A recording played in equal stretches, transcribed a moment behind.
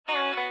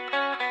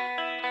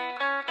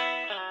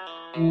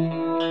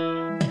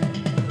You're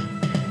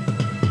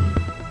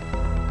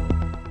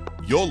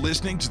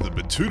listening to the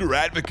Betoota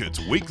Advocates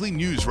Weekly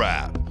News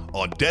Wrap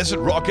on Desert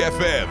Rock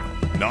FM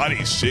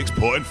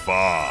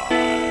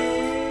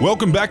 96.5.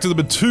 Welcome back to the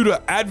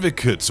Betoota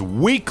Advocates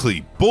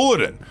Weekly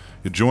Bulletin.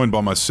 You're joined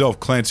by myself,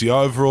 Clancy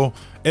Overell,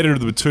 editor of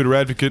the Betoota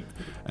Advocate,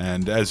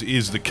 and as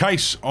is the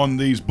case on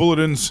these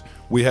bulletins,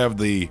 we have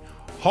the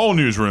whole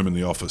newsroom in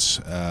the office.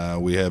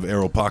 We have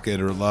Errol Park,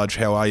 editor-at-large.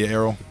 How are you,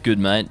 Errol? Good,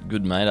 mate.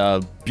 Good,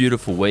 mate.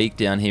 Beautiful week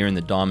down here in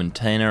the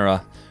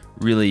Diamantina.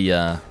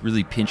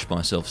 Really pinch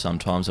myself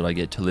sometimes that I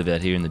get to live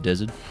out here in the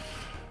desert.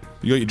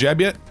 You got your jab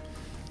yet?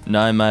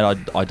 No, mate.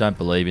 I don't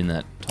believe in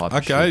that type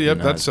of shit. Okay, yep.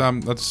 That's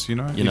each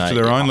to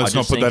their own. Let's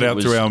not put that out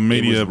to our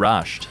media. It was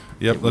rushed.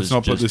 Yep, let's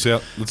not put this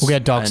out. We'll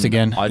get doxed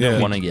again. I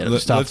don't want to get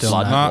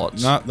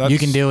it. You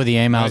can deal with the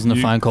emails and the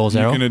phone calls,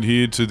 Errol. You can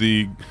adhere to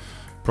the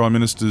Prime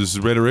Minister's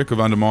rhetoric of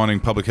undermining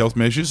public health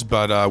measures,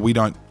 but we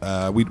don't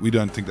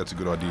think that's a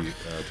good idea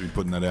to be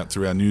putting that out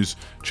through our news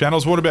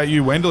channels. What about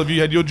you, Wendell? Have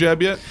you had your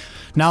jab yet?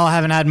 No, I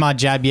haven't had my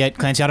jab yet,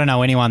 Clancy. I don't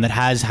know anyone that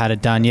has had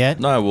it done yet.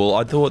 No, well,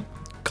 I thought,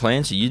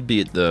 Clancy, you'd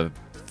be at the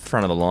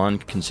front of the line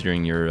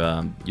considering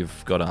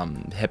you've got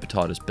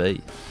hepatitis B.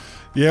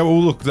 Yeah,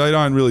 well, look, they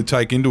don't really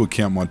take into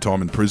account my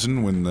time in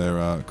prison when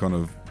they're kind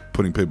of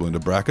putting people into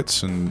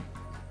brackets, and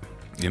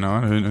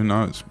who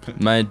knows?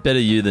 Mate, better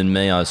you than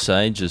me, I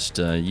say. Just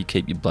you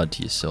keep your blood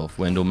to yourself.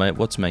 Wendell, mate,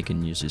 what's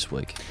making news this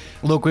week?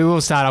 Look, we will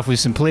start off with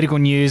some political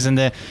news, and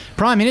the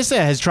Prime Minister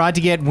has tried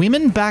to get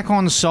women back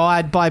on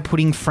side by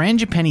putting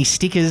frangipani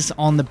stickers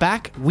on the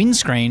back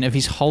windscreen of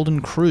his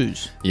Holden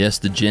Cruise. Yes,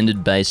 the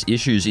gendered-based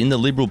issues in the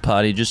Liberal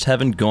Party just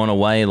haven't gone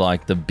away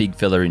like the big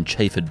fella in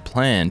chief had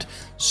planned.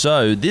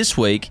 So, this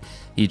week,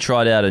 he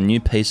tried out a new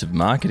piece of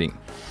marketing.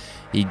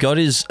 He got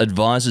his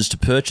advisors to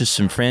purchase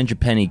some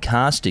frangipani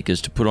car stickers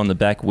to put on the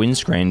back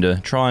windscreen to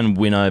try and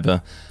win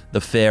over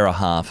the fairer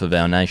half of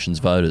our nation's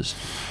voters.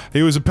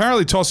 He was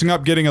apparently tossing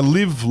up getting a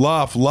live,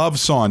 laugh, love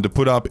sign to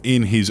put up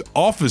in his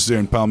office there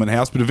in Parliament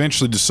House, but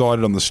eventually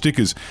decided on the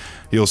stickers.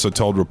 He also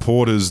told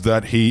reporters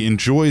that he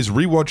enjoys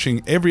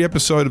rewatching every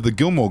episode of The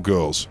Gilmore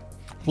Girls.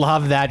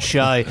 Love that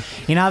show.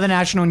 In other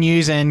national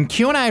news, and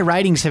Q&A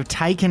ratings have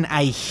taken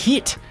a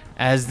hit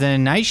as the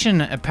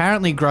nation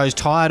apparently grows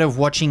tired of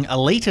watching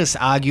elitists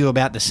argue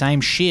about the same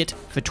shit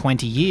for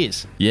 20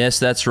 years. Yes,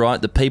 that's right.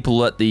 The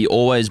people at the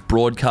Always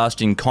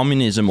Broadcasting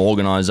Communism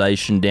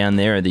organisation down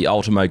there at the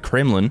Ultimo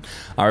Kremlin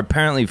are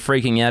apparently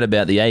freaking out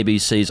about the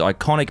ABC's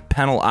iconic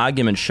panel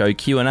argument show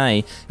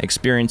Q&A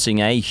experiencing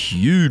a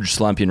huge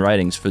slump in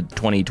ratings for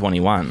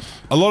 2021.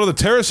 A lot of the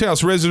Terrace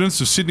House residents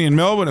of Sydney and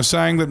Melbourne are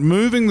saying that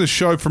moving the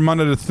show from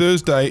Monday to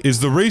Thursday is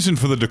the reason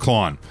for the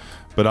decline.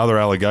 But other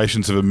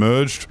allegations have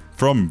emerged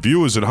from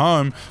viewers at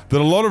home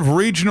that a lot of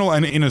regional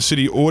and inner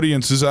city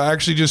audiences are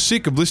actually just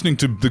sick of listening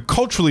to the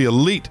culturally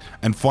elite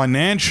and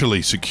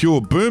financially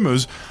secure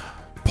boomers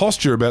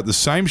posture about the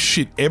same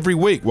shit every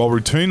week while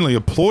routinely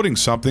applauding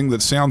something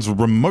that sounds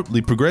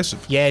remotely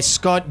progressive. Yeah,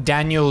 Scott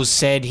Daniels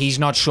said he's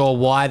not sure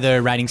why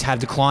the ratings have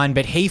declined,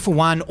 but he, for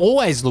one,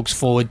 always looks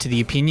forward to the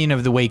opinion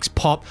of the week's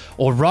pop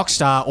or rock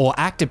star or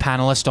actor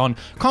panellist on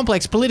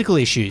complex political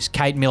issues.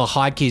 Kate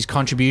Miller-Heidke's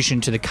contribution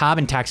to the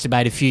carbon tax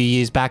debate a few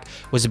years back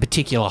was a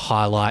particular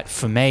highlight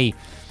for me.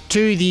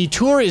 To the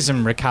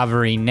tourism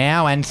recovery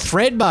now, and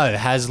Thredbo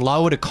has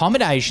lowered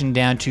accommodation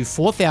down to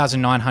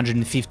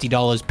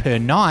 $4,950 per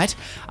night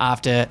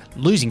after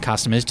losing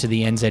customers to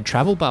the NZ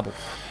travel bubble.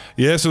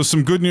 Yeah, so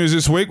some good news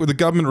this week with the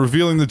government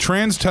revealing the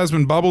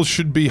Trans-Tasman bubble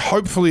should be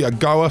hopefully a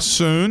goer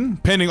soon,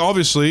 pending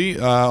obviously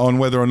on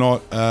whether or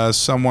not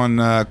someone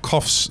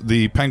coughs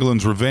the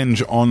pangolin's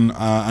revenge on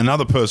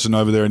another person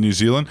over there in New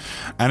Zealand.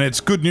 And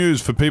it's good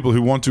news for people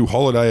who want to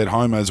holiday at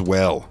home as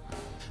well.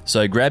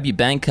 So grab your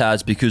bank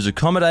cards because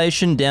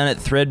accommodation down at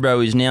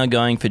Thredbo is now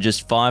going for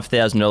just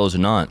 $5,000 a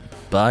night.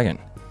 Bargain.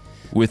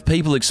 With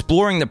people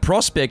exploring the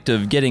prospect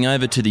of getting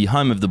over to the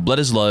home of the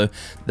Bledisloe,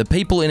 the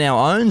people in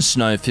our own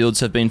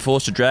snowfields have been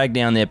forced to drag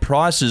down their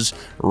prices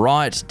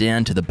right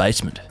down to the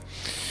basement.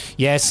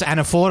 Yes, an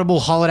affordable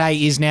holiday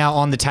is now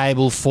on the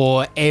table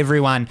for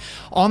everyone.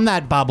 On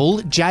that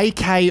bubble,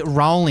 J.K.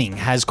 Rowling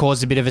has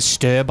caused a bit of a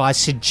stir by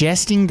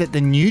suggesting that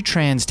the new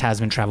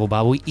Trans-Tasman travel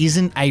bubble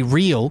isn't a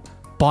real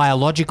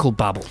biological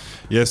bubble.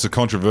 Yes, the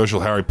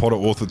controversial Harry Potter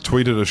author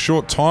tweeted a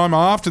short time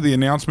after the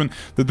announcement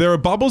that there are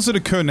bubbles that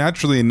occur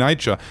naturally in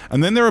nature,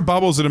 and then there are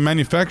bubbles that are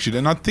manufactured,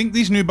 and I think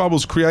these new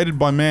bubbles created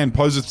by man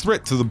pose a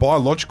threat to the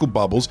biological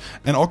bubbles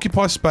and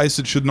occupy space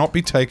that should not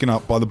be taken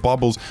up by the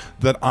bubbles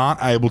that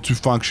aren't able to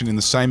function in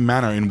the same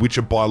manner in which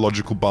a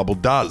biological bubble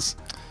does.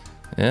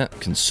 Yeah,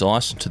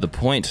 concise and to the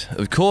point.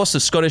 Of course, the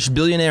Scottish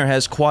billionaire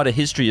has quite a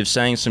history of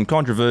saying some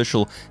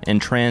controversial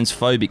and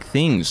transphobic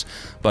things,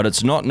 but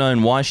it's not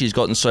known why she's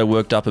gotten so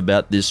worked up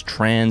about this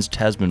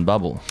Trans-Tasman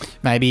bubble.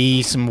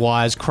 Maybe some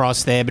wires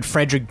crossed there, but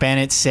Frederick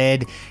Bennett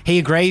said he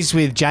agrees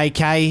with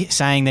JK,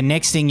 saying the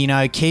next thing you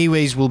know,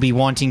 Kiwis will be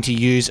wanting to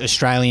use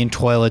Australian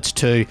toilets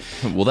too.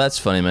 Well, that's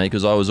funny, mate,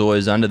 because I was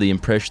always under the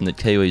impression that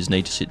Kiwis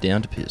need to sit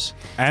down to piss.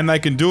 And they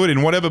can do it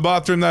in whatever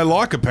bathroom they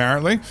like,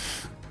 apparently.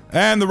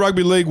 And the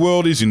rugby league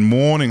world is in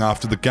mourning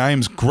after the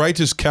game's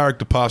greatest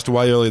character passed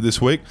away earlier this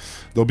week.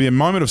 There'll be a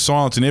moment of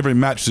silence in every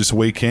match this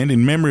weekend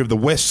in memory of the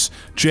Wests,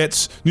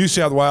 Jets, New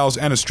South Wales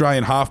and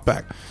Australian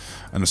halfback.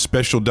 And a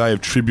special day of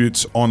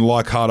tributes on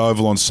Leichhardt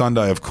Oval on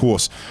Sunday, of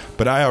course.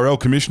 But ARL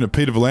Commissioner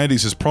Peter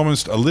V'landys has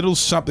promised a little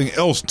something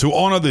else to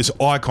honour this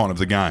icon of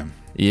the game.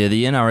 Yeah,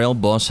 the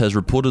NRL boss has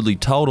reportedly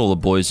told all the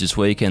boys this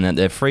weekend that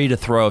they're free to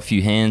throw a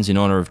few hands in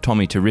honour of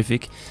Tommy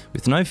Terrific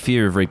with no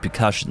fear of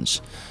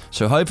repercussions.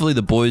 So hopefully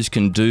the boys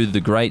can do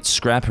the great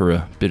scrapper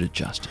a bit of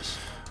justice.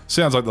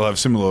 Sounds like they'll have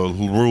similar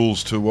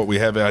rules to what we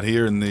have out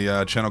here in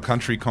the Channel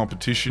Country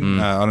competition.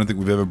 I don't think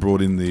we've ever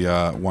brought in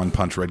the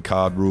one-punch red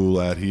card rule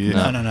out here.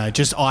 No.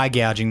 Just eye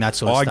gouging, that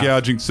sort of stuff. Eye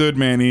gouging, third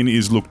man in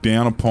is looked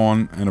down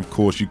upon, and of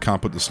course you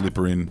can't put the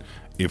slipper in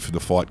if the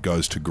fight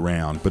goes to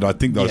ground. But I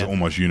think those are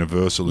almost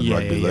universal in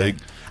rugby league.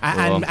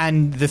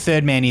 And the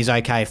third man is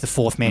okay if the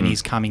fourth man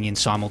is coming in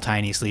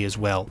simultaneously as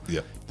well.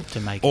 Yeah. To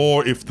make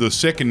or if the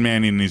second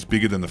man in is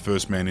bigger than the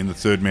first man in, the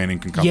third man in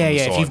can come from the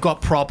side. If you've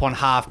got prop on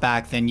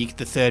halfback, then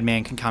the third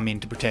man can come in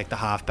to protect the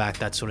halfback,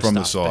 that sort of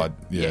from stuff. From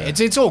the side,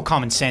 It's all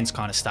common sense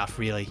kind of stuff,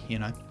 really, you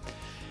know.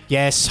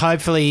 Yes,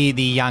 hopefully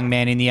the young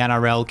man in the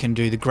NRL can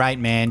do the great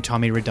man,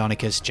 Tommy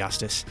Raudonikis,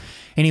 justice.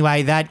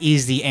 Anyway, that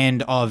is the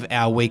end of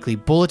our weekly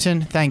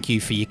bulletin. Thank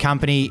you for your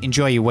company.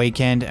 Enjoy your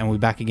weekend, and we'll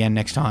be back again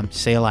next time.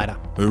 See you later.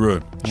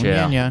 Hooroo.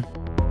 Ciao.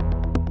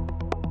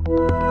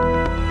 Ciao.